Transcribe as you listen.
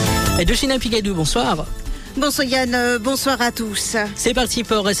Dushina Pigadou, bonsoir. Bonsoir Yann, bonsoir à tous. C'est parti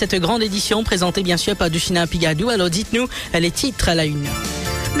pour cette grande édition présentée bien sûr par Dushina Pigadou. Alors dites-nous les titres à la une.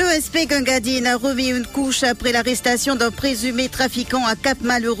 Le SP Gangadine a remis une couche après l'arrestation d'un présumé trafiquant à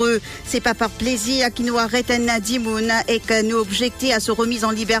Cap-Malheureux. C'est pas par plaisir qu'il nous arrête Nadimoun et que nous objecter à sa remise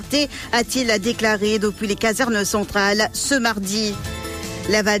en liberté, a-t-il déclaré depuis les casernes centrales ce mardi.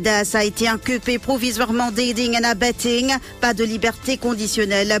 La Valdas a été inculpée provisoirement d'aiding and abetting. Pas de liberté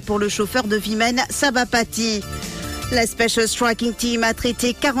conditionnelle pour le chauffeur de Vimen Sabapati. La Special Striking Team a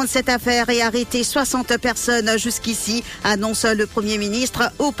traité 47 affaires et arrêté 60 personnes jusqu'ici, annonce le Premier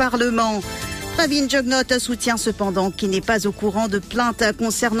ministre au Parlement. Pravin Jugnauth soutient cependant qu'il n'est pas au courant de plaintes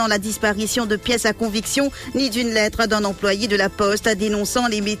concernant la disparition de pièces à conviction ni d'une lettre d'un employé de la Poste dénonçant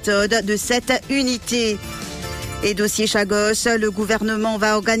les méthodes de cette unité. Et dossier Chagos, le gouvernement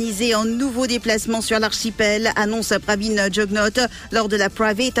va organiser un nouveau déplacement sur l'archipel, annonce Pravin Jugnauth lors de la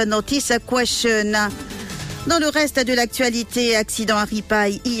Private Notice Question. Dans le reste de l'actualité, accident à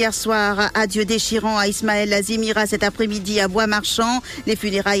Ripaille hier soir, adieu déchirant à Ismaël Zemira cet après-midi à Bois-Marchand. Les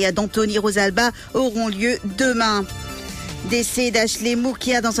funérailles d'Anthony Rosalba auront lieu demain. Décès d'Ashley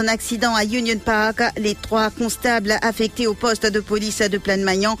Moukia dans un accident à Union Park. Les 3 constables affectés au poste de police de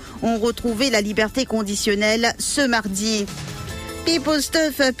Plaine-Magnan ont retrouvé la liberté conditionnelle ce mardi. People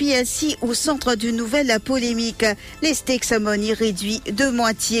Stuff PSI au centre d'une nouvelle polémique. Les stakes money réduits de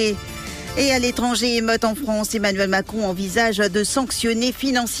moitié. Et à l'étranger, émeute en France, Emmanuel Macron envisage de sanctionner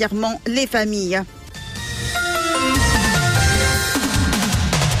financièrement les familles.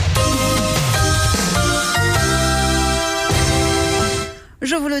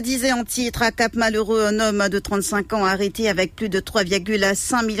 Je vous le disais en titre, à Cap-Malheureux, un homme de 35 ans arrêté avec plus de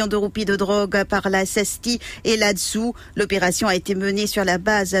 3,5 millions de roupies de drogue par la SESTI et là-dessous. L'opération a été menée sur la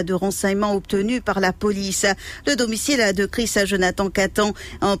base de renseignements obtenus par la police. Le domicile de Chris Jonathan Catan,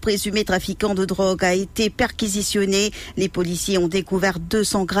 un présumé trafiquant de drogue, a été perquisitionné. Les policiers ont découvert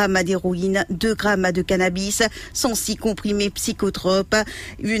 200 grammes d'héroïne, 2 grammes de cannabis, 106 comprimés psychotropes,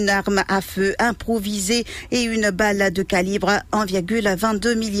 une arme à feu improvisée et une balle de calibre 1,22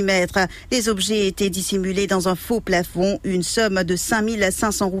 mm. Les objets étaient dissimulés dans un faux plafond. Une somme de 5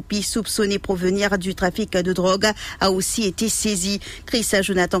 500 roupies soupçonnée provenir du trafic de drogue a aussi été saisie. Chris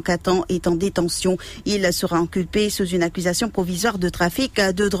Jonathan Catan est en détention. Il sera inculpé sous une accusation provisoire de trafic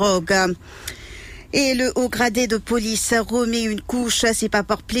de drogue. Et le haut gradé de police remet une couche, c'est pas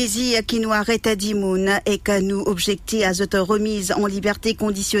par plaisir qu'il nous arrête à Dimoun et qu'à nous objecter à cette remise en liberté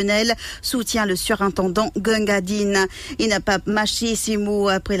conditionnelle, soutient le surintendant Gangadine. Il n'a pas mâché ses mots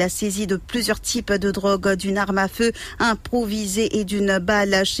après la saisie de plusieurs types de drogue, d'une arme à feu improvisée et d'une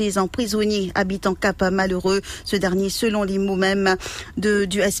balle chez un prisonnier habitant Cap-Malheureux. Ce dernier, selon les mots même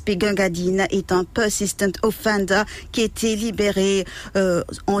du SP Gangadine, est un persistent offender qui était libéré,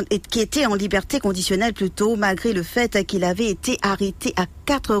 qui était en liberté conditionnelle plutôt, malgré le fait qu'il avait été arrêté à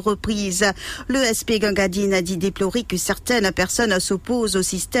 4 reprises. Le SP Gangadine a dit déplorer que certaines personnes s'opposent au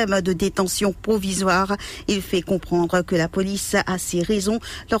système de détention provisoire. Il fait comprendre que la police a ses raisons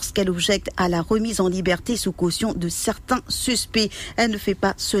lorsqu'elle objecte à la remise en liberté sous caution de certains suspects. Elle ne fait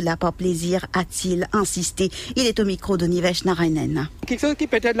pas cela par plaisir, a-t-il insisté. Il est au micro de Nivesh Narayanan. Quelque chose qui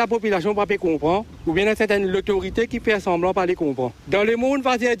peut-être la population ne peut pas comprendre, ou bien certaines autorités qui fait semblant pas les comprendre. Dans le monde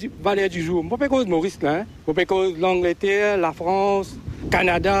valeur du jour, on peut cause Maurice là, on peut cause l'Angleterre, la France,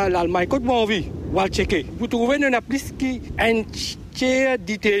 Canada, l'Allemagne, quand vous envie, vous allez checker. Vous trouvez une plus qui un tiers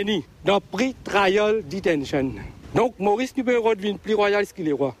détenu dans prix trial detention. Donc Maurice nous peut redevenir plus royal qu'il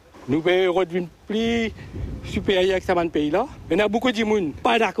est roi. Nous peut redevenir plus supérieur que ce pays-là. Il y a beaucoup de gens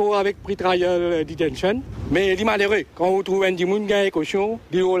pas d'accord avec prix trial detention, mais il est malheureux. Quand on trouve un gens qui a un cochon,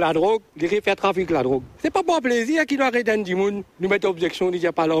 qui a la drogue, qui fait trafic de la drogue. C'est pas pour plaisir qu'il doit arrêter un gens, nous mettre objection, il n'y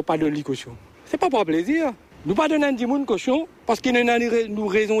a pas de cochon. C'est pas pour plaisir. Nous pas donner un gens cochon parce qu'il y a une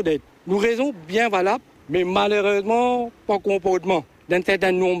raison d'être. Nous raison bien valable, mais malheureusement, pas comportement. D'un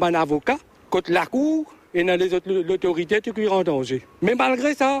certain nombre d'avocats, contre la cour et dans les autres l'autorité, tu en danger. Mais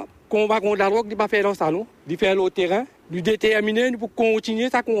malgré ça, combat contre la drogue, il pas faire dans le salon, il fait au terrain, il déterminer pour continuer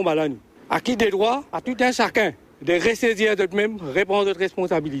sa combat là. À qui des droits, à tout un chacun, de ressaisir d'eux-mêmes, répondre à notre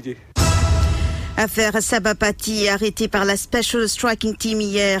responsabilité. Affaire Sabapati, arrêté par la Special Striking Team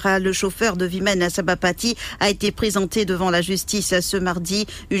hier. Le chauffeur de Vimen Sabapati a été présenté devant la justice ce mardi.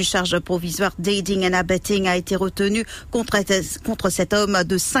 Une charge provisoire d'aiding and abetting a été retenue contre cet homme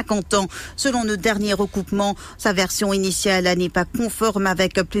de 50 ans. Selon le dernier recoupement, sa version initiale n'est pas conforme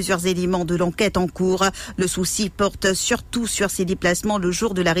avec plusieurs éléments de l'enquête en cours. Le souci porte surtout sur ses déplacements le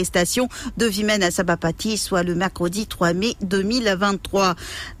jour de l'arrestation de Vimen Sabapati, soit le mercredi 3 mai 2023.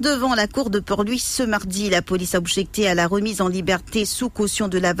 Devant la cour de Port-Louis ce mardi. La police a objecté à la remise en liberté sous caution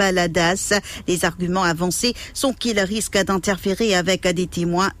de la Valadas. Les arguments avancés sont qu'il risque d'interférer avec des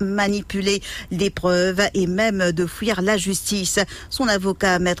témoins, manipuler des preuves et même de fuir la justice. Son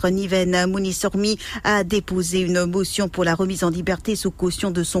avocat, maître Niven Mounisormi, a déposé une motion pour la remise en liberté sous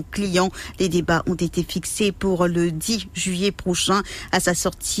caution de son client. Les débats ont été fixés pour le 10 juillet prochain. À sa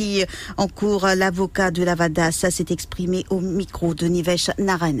sortie en cours, l'avocat de la Valadas s'est exprimé au micro de Nivesh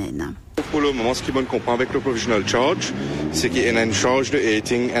Narainen. Pour le moment, ce qui me comprend avec le provisional charge, c'est qu'il y a une charge de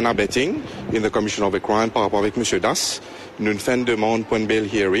aiding and abetting in the commission of a crime par rapport avec M. Das. Nous faisons une demande pour une bail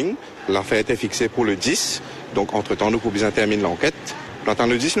hearing. L'affaire était fixée pour le 10. Donc, entre-temps, nous pouvons bien terminer l'enquête. L'entend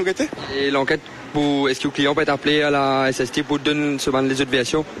le 10, nous guettez? Et l'enquête, est-ce que le client peut être appelé à la SST pour donner les autres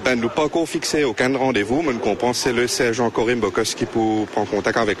versions? Nous pas encore fixé aucun rendez-vous, mais nous comprenons c'est le sergent Corinne Bocos qui peut prendre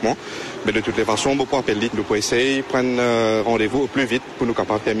contact avec moi. Mais de toutes les façons, on peut appeler, nous pouvons essayer de prendre rendez-vous au plus vite pour nous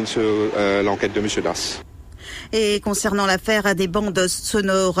capables de terminer l'enquête de M. Das. Et concernant l'affaire des bandes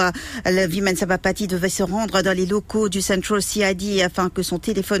sonores, le Vimen Sabapati devait se rendre dans les locaux du Central CID afin que son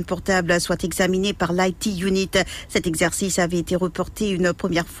téléphone portable soit examiné par l'IT Unit. Cet exercice avait été reporté une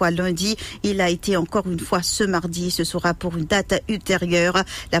première fois lundi. Il a été encore une fois ce mardi. Ce sera pour une date ultérieure.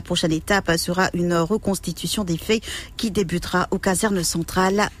 La prochaine étape sera une reconstitution des faits qui débutera aux casernes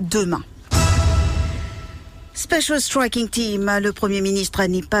centrales demain. Special Striking Team, le Premier ministre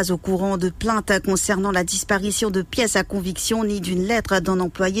n'est pas au courant de plaintes concernant la disparition de pièces à conviction ni d'une lettre d'un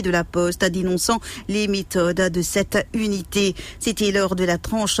employé de la Poste dénonçant les méthodes de cette unité. C'était lors de la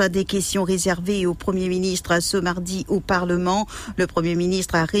tranche des questions réservées au Premier ministre ce mardi au Parlement. Le Premier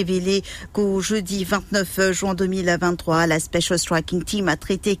ministre a révélé qu'au jeudi 29 juin 2023, la Special Striking Team a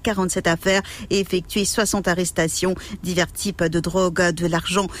traité 47 affaires et effectué 60 arrestations. Divers types de drogue, de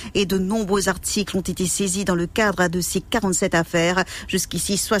l'argent et de nombreux articles ont été saisis dans le cadre de ces 47 affaires.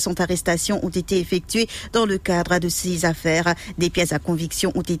 Jusqu'ici, 60 arrestations ont été effectuées dans le cadre de ces affaires. Des pièces à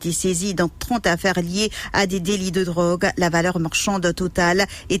conviction ont été saisies dans 30 affaires liées à des délits de drogue. La valeur marchande totale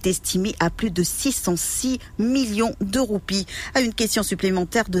est estimée à plus de 606 millions de roupies. À une question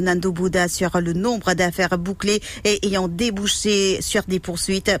supplémentaire de Nando Bouddha sur le nombre d'affaires bouclées et ayant débouché sur des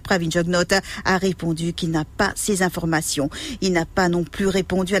poursuites, Pravin Jugnot a répondu qu'il n'a pas ces informations. Il n'a pas non plus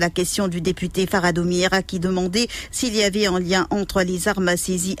répondu à la question du député Faradomir qui demandait s'il y avait un lien entre les armes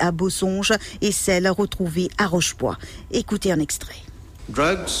saisies à Bossonge et celles retrouvées à Rochebois. Écoutez un extrait.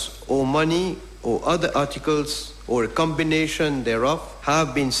 Drugs or money or other articles or a combination thereof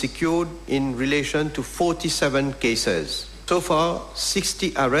have been secured in relation to 47 cases. So far,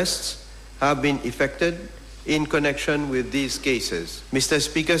 60 arrests have been effected in connection with these cases. Mr.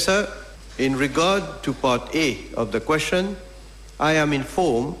 Speaker, sir, in regard to part A of the question, I am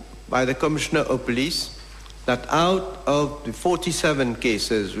informed by the Commissioner of Police that out of the 47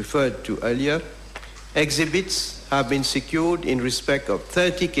 cases referred to earlier, exhibits have been secured in respect of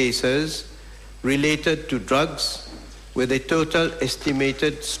 30 cases related to drugs with a total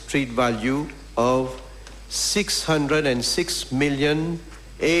estimated street value of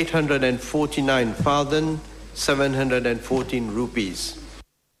 606,849,714 rupees.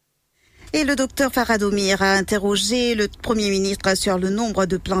 Et le docteur Faradomir a interrogé le Premier ministre sur le nombre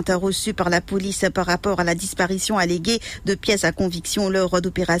de plaintes reçues par la police par rapport à la disparition alléguée de pièces à conviction lors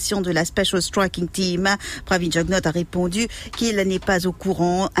d'opérations de la Special Striking Team. Pravin Jugnot a répondu qu'il n'est pas au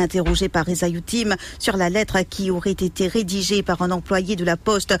courant. Interrogé par Resayutim sur la lettre qui aurait été rédigée par un employé de la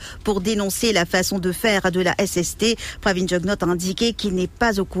Poste pour dénoncer la façon de faire de la SST, Pravin Jugnot a indiqué qu'il n'est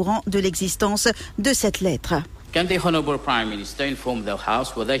pas au courant de l'existence de cette lettre. Can the Honourable Prime Minister inform the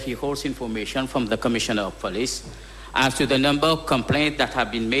House whether he holds information from the Commissioner of Police as to the number of complaints that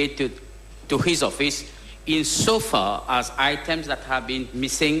have been made to his office insofar as items that have been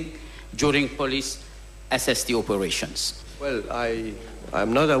missing during police SST operations? Well,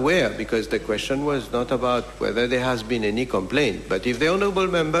 I'm not aware because the question was not about whether there has been any complaint. But if the Honourable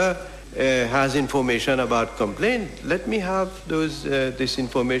Member has information about complaint, let me have this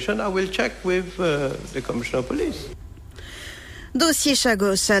information. I will check with the Commissioner of Police. Dossier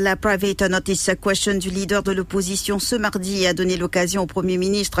Chagos, la private notice question du leader de l'opposition ce mardi a donné l'occasion au Premier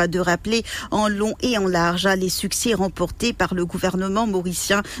ministre de rappeler en long et en large les succès remportés par le gouvernement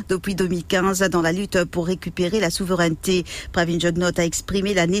mauricien depuis 2015 dans la lutte pour récupérer la souveraineté. Pravin Jugnot a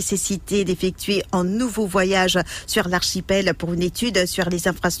exprimé la nécessité d'effectuer un nouveau voyage sur l'archipel pour une étude sur les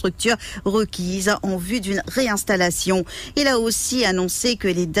infrastructures requises en vue d'une réinstallation. Il a aussi annoncé que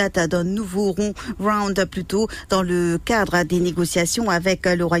les dates d'un nouveau round plutôt dans le cadre des négociations avec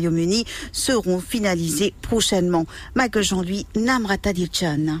le Royaume-Uni seront finalisées prochainement. Michael Jean-Louis, Namrata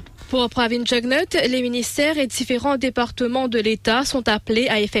Dilchan. Pour Pravin Jugnut, les ministères et différents départements de l'État sont appelés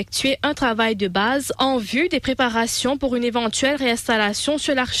à effectuer un travail de base en vue des préparations pour une éventuelle réinstallation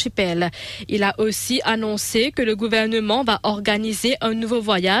sur l'archipel. Il a aussi annoncé que le gouvernement va organiser un nouveau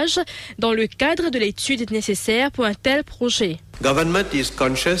voyage dans le cadre de l'étude nécessaire pour un tel projet. Government is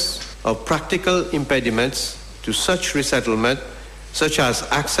conscious of practical impediments to such resettlement, such as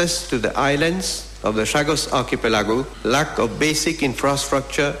access to the islands of the Chagos archipelago, lack of basic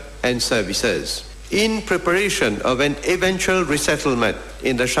infrastructure and services. In preparation of an eventual resettlement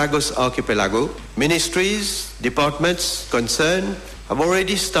in the Chagos archipelago, ministries, departments concerned have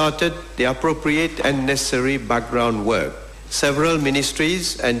already started the appropriate and necessary background work. Several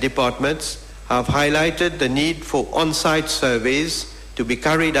ministries and departments have highlighted the need for on-site surveys to be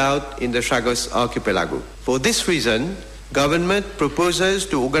carried out in the Chagos archipelago. For this reason, government proposes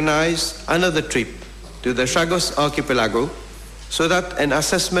to organize another trip to the Chagos archipelago so that an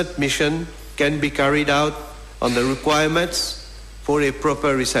assessment mission can be carried out on the requirements for a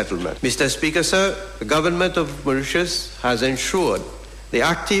proper resettlement. Mr. Speaker, sir, the government of Mauritius has ensured the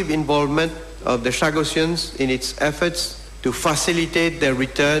active involvement of the Chagosians in its efforts to facilitate their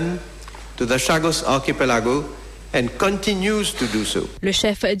return to the Chagos archipelago and continues to do so. Le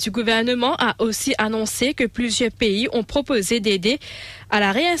chef du gouvernement a aussi annoncé que plusieurs pays ont proposé d'aider à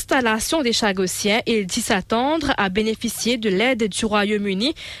la réinstallation des Chagosiens et il dit s'attendre à bénéficier de l'aide du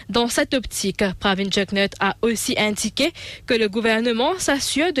Royaume-Uni dans cette optique. Pravin Jugnut a aussi indiqué que le gouvernement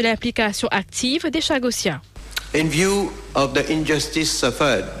s'assure de l'implication active des Chagosiens. In view of the injustice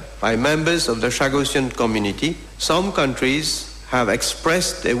suffered by members of the Chagosian community, some countries have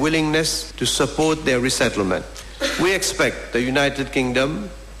expressed a willingness to support their resettlement. We expect the United Kingdom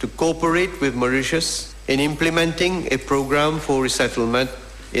to cooperate with Mauritius in implementing a program for resettlement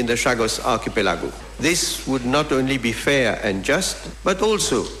in the Chagos archipelago. This would not only be fair and just, but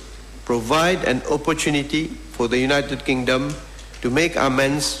also provide an opportunity for the United Kingdom to make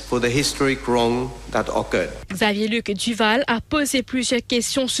amends for the historic wrong that occurred. Xavier-Luc Duval a posé plusieurs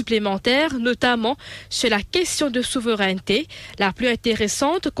questions supplémentaires, notamment sur la question de souveraineté. La plus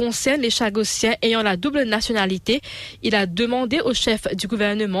intéressante concerne les Chagosiens ayant la double nationalité. Il a demandé au chef du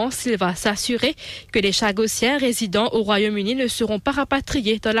gouvernement s'il va s'assurer que les Chagosiens résidant au Royaume-Uni ne seront pas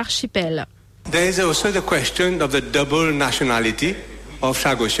rapatriés dans l'archipel. There is also the question of the double nationality of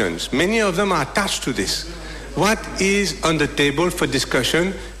Chagosians. Many of them are attached to this. What is on the table for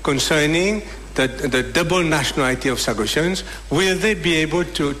discussion concerning the double nationality of Chagosians? Will they be able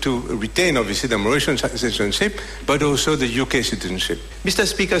to retain, obviously, the Mauritian citizenship, but also the UK citizenship? Mr.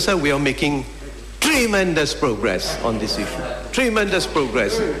 Speaker, sir, we are making tremendous progress on this issue. Tremendous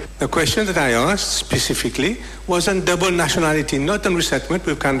progress. The question that I asked specifically was on double nationality, not on resettlement.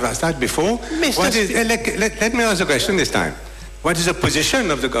 We've canvassed that before. Let me ask the question this time. What is the position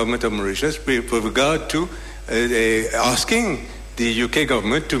of the government of Mauritius with regard to asking the UK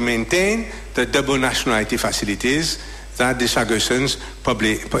government to maintain the double nationality facilities that the Chagosians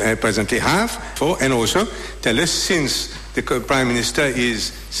presently have? And also tell us, since the Prime Minister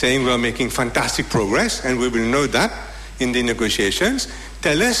is saying we are making fantastic progress and we will know that in the negotiations,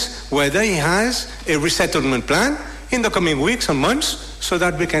 tell us whether he has a resettlement plan in the coming weeks or months so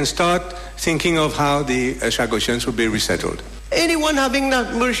that we can start thinking of how the Chagosians will be resettled. Anyone having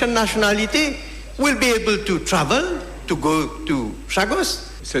Mauritian nationality will be able to travel, to go to Chagos.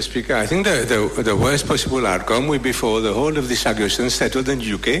 Mr. Speaker, I think the worst possible outcome will be for the whole of the Chagosians settled in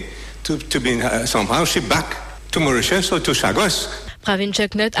the UK to be somehow shipped back to Mauritius or to Chagos. Pravin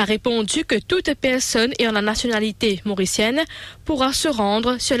Jugnut a répondu que toute personne ayant la nationalité mauricienne pourra se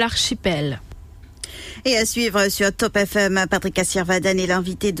rendre sur l'archipel. Et à suivre sur Top FM, Patrick Sirvadan est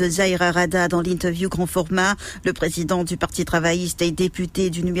l'invité de Zahira Rada dans l'interview grand format. Le président du Parti travailliste et député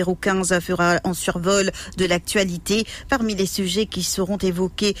du numéro 15 fera un survol de l'actualité. Parmi les sujets qui seront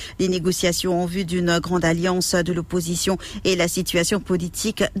évoqués, les négociations en vue d'une grande alliance de l'opposition et la situation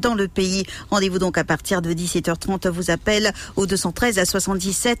politique dans le pays. Rendez-vous donc à partir de 17h30. Vous appelle au 213 à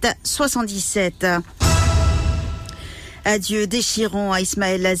 77 77. Adieu déchirant à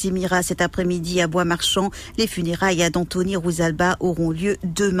Ismaël Lazimira cet après-midi à Bois-Marchand. Les funérailles d'Anthony Rouzalba auront lieu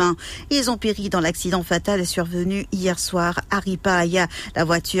demain. Ils ont péri dans l'accident fatal survenu hier soir à Ripaaya. La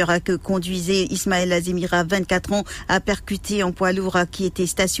voiture que conduisait Ismaël Lazimira, 24 ans, a percuté un poids lourd qui était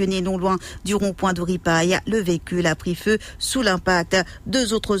stationné non loin du rond-point de Ripaaya. Le véhicule a pris feu sous l'impact.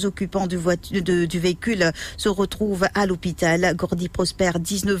 2 autres occupants du véhicule se retrouvent à l'hôpital. Gordy Prosper,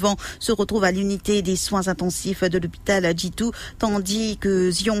 19 ans, se retrouve à l'unité des soins intensifs de l'hôpital Djitou, tandis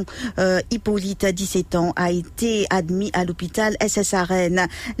que Zion Hippolyte, 17 ans, a été admis à l'hôpital SSRN.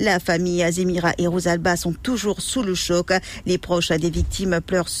 La famille Zemira et Rosalba sont toujours sous le choc. Les proches des victimes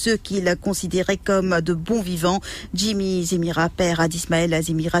pleurent ceux qu'ils considéraient comme de bons vivants. Jimmy Zemira, père d'Ismaël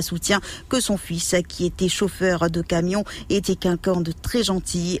Zemira, soutient que son fils, qui était chauffeur de camion, était quelqu'un de très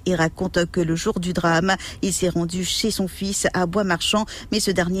gentil et raconte que le jour du drame, il s'est rendu chez son fils à Bois-Marchand, mais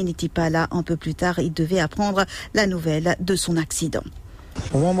ce dernier n'était pas là. Un peu plus tard, il devait apprendre la nouvelle de son accident.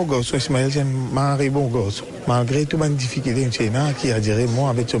 Moi, mon gosse, Ismaël, c'est un bon gosse. Malgré toutes les difficultés, qui a diré moi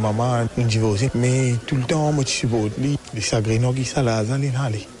avec sa maman, une divorce. Mais tout le temps, moi, je suis beau. Les sagrés, qui sont là,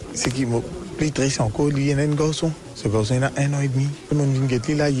 ce qui me plaît très encore, il y a un garçon. Ce garçon, il a 1 an et demi. Je me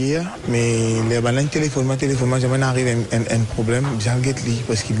suis là hier, mais les ballons téléphone, j'avais arrivé un problème, j'ai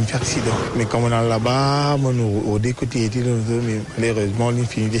parce qu'il me fait accident. Mais comme on est là-bas, on a côté, mais malheureusement, il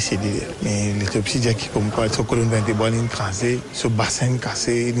finit décédé. Mais les autopsies disent qu'il comme quoi, ce colonne vertébrale est cassé, ce bassin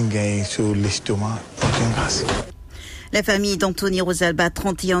cassé, il gagne sur l'estomac, cassé. La famille d'Anthony Rosalba,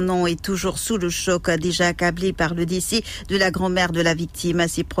 31 ans, est toujours sous le choc, déjà accablée par le décès de la grand-mère de la victime.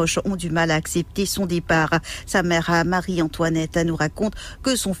 Ses proches ont du mal à accepter son départ. Sa mère, Marie-Antoinette, nous raconte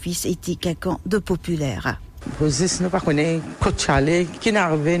que son fils était quelqu'un de populaire. Nous ne connaissons pas Charlie qui n'est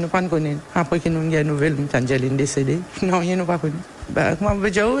arrivé, nous ne connaissons pas. Après que nous avons une nouvelle, nous avons décédé. Non, nous ne connaissons pas. Moi, je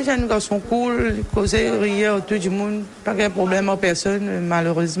veux dire, j'ai un garçon cool, causer, rire, tout le monde. Pas de problème à personne,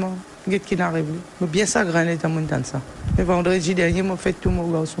 malheureusement. Qui n'arrive pas. Bien ça, grand état, mon temps ça. Le vendredi dernier, j'ai fait tout mon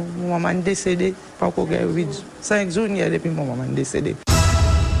garçon. Mon maman est décédée. Pas encore 5 jours, il y a depuis mon maman est décédée.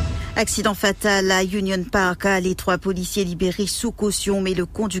 Accident fatal à Union Park. Les 3 policiers libérés sous caution, mais le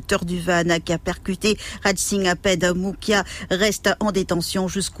conducteur du van qui a percuté Rajsingh Moukia reste en détention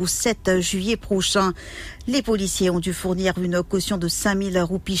jusqu'au 7 juillet prochain. Les policiers ont dû fournir une caution de 5 000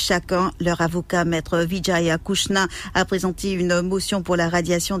 roupies chacun. Leur avocat, maître Vijay Kushna, a présenté une motion pour la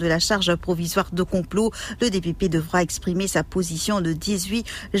radiation de la charge provisoire de complot. Le DPP devra exprimer sa position le 18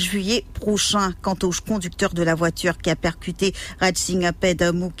 juillet prochain. Quant au conducteur de la voiture qui a percuté Rajsingh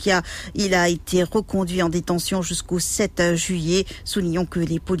Moukia, il a été reconduit en détention jusqu'au 7 juillet. Soulignons que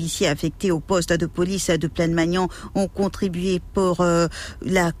les policiers affectés au poste de police de Plaine-Magnan ont contribué pour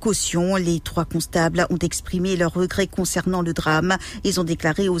la caution. Les 3 constables ont exprimé leur regret concernant le drame. Ils ont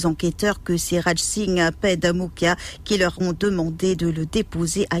déclaré aux enquêteurs que c'est Rajsingh Moukia qui leur ont demandé de le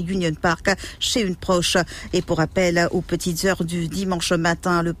déposer à Union Park chez une proche. Et pour rappel, aux petites heures du dimanche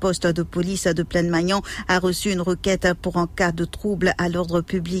matin, le poste de police de Plaine-Magnan a reçu une requête pour un cas de trouble à l'ordre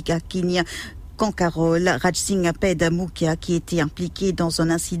public à Kigne. Carole, Rajsingh Moukia, qui était impliqué dans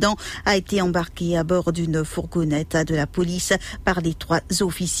un incident, a été embarqué à bord d'une fourgonnette de la police par les 3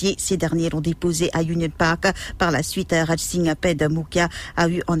 officiers. Ces derniers l'ont déposé à Union Park. Par la suite, Rajsingh Moukia a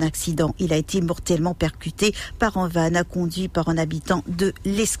eu un accident. Il a été mortellement percuté par un van conduit par un habitant de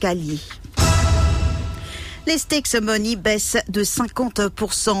l'Escalier. Les stakes money baissent de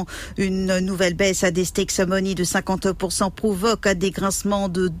 50%. Une nouvelle baisse des stakes money de 50% provoque des grincements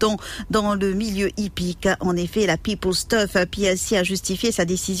de dents dans le milieu hippique. En effet, la People Stuff PLC a justifié sa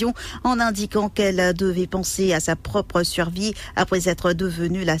décision en indiquant qu'elle devait penser à sa propre survie après être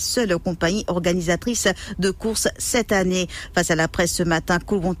devenue la seule compagnie organisatrice de courses cette année. Face à la presse ce matin,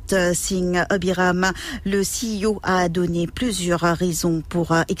 Kulwant Singh Abhiram, le CEO, a donné plusieurs raisons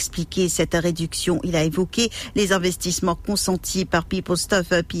pour expliquer cette réduction. Il a évoqué les investissements consentis par People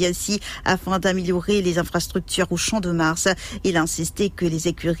Stuff PLC afin d'améliorer les infrastructures au Champ de Mars. Il a insisté que les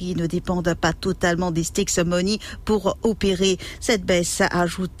écuries ne dépendent pas totalement des stakes money pour opérer. Cette baisse, a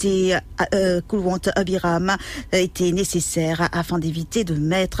ajouté Kulwant Abhiram, était nécessaire afin d'éviter de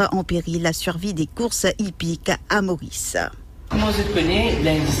mettre en péril la survie des courses hippiques à Maurice. Moi, je connais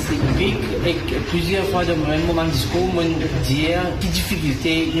l'industrie hippique et plusieurs fois dans mon moment de discours, je dire quelles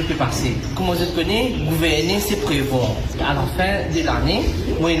difficultés ne peut passer. Comment je connais, gouverner, c'est prévoir. À la fin de l'année,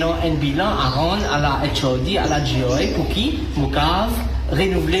 moi, j'ai un bilan à rendre à la HOD, à la GOA, pour qui, Moucave,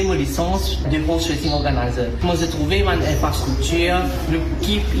 renouveler mon licence de construction organizer. Moi, j'ai trouvé mon infrastructure, nous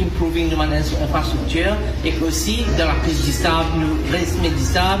keep improving mon infrastructure et aussi dans la piste du sable, nous restons du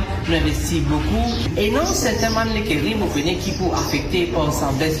sable, nous investissons beaucoup. Et non, certainement, les queries, vous connaissez qui pour affecter par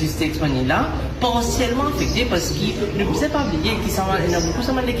sa baisse du stakes money là, potentiellement affecté parce que ne pouvez pas oublier qu'il y a beaucoup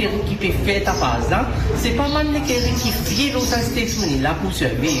de les queries qui peuvent faire ta base là. C'est pas mal les queries qui fient dans sa stakes money là pour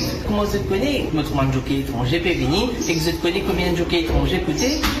survivre. Comment vous connaissez notre jockey étranger peut venir et que vous connaissez combien de jockeys étrangers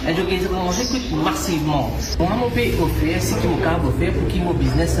coûter, un jockey étranger coûte massivement. Moi, je peux offrir ce qui me capable offrir pour qu'il mon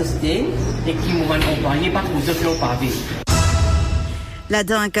business sustain et qu'il me va employer pas trop de flots pavé. La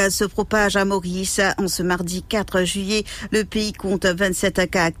dengue se propage à Maurice. En ce mardi 4 juillet, le pays compte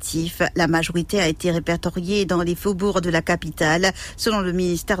 27 cas actifs. La majorité a été répertoriée dans les faubourgs de la capitale. Selon le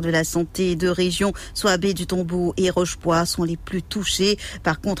ministère de la Santé, deux régions, soit Baie-du-Tombeau et Rochebois, sont les plus touchées.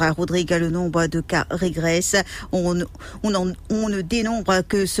 Par contre, à Rodrigue, le nombre de cas régresse. On ne dénombre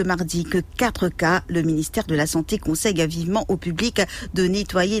que ce mardi que 4 cas. Le ministère de la Santé conseille vivement au public de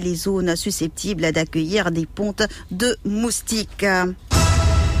nettoyer les zones susceptibles d'accueillir des pontes de moustiques.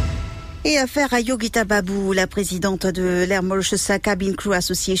 Et affaire à Yogita Babu, la présidente de l'Air Mauritius Cabin Crew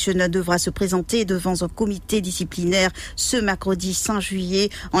Association devra se présenter devant un comité disciplinaire ce mercredi 5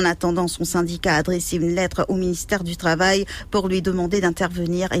 juillet. En attendant, son syndicat a adressé une lettre au ministère du Travail pour lui demander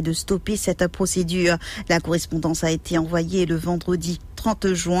d'intervenir et de stopper cette procédure. La correspondance a été envoyée le vendredi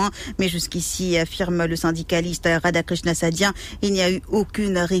 30 juin, mais jusqu'ici, affirme le syndicaliste Radhakrishna Sadyan, il n'y a eu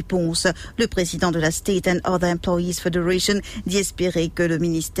aucune réponse. Le président de la State and Other Employees Federation dit espérer que le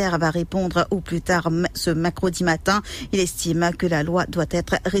ministère va répondre au plus tard ce mercredi matin. Il estime que la loi doit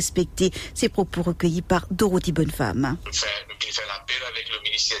être respectée. Ces propos recueillis par Dorothy Bonnefemme. Nous faisons un appel avec le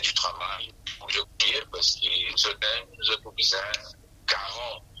ministère du Travail pour le dire parce qu'ils ont besoin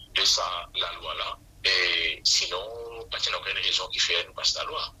garant de ça, la loi-là. Et sinon, il n'y a aucune raison qui fait nous passer la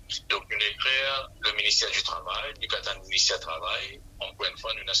loi. Donc, nous écrire le ministère du Travail, nous attendons le ministère du Travail. Encore une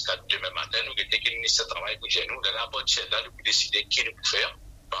fois, nous avons ce cas demain matin, nous avons le ministère du Travail pour dire nous, dans la bonne chaîne là, nous pouvons décider qui nous peut faire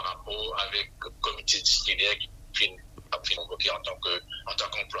par rapport avec le comité disciplinaire qui vient convoquer en tant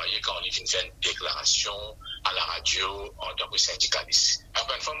qu'employé quand on vient faire une déclaration à la radio en tant que syndicaliste.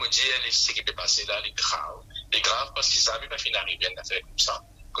 Encore une fois, je dis, ce qui peut passer là, c'est grave. C'est grave parce qu'ils savent pas finir arriver à faire comme ça.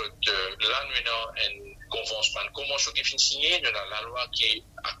 Que là, nous avons une convention qui finit signée, nous avons la loi qui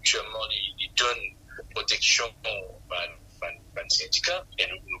actuellement donne protection aux syndicats et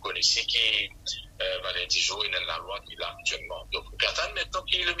nous connaissons qui va les 10 jours, il y a la loi qui est là actuellement. Donc, nous attendons maintenant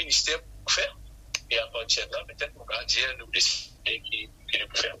qu'il y ait le ministère pour faire et à partir de là, peut-être qu'on va dire nous décider qui nous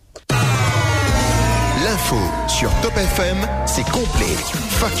peut faire. L'info sur Top FM, c'est complet,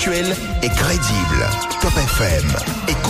 factuel et crédible. Top FM, écoute.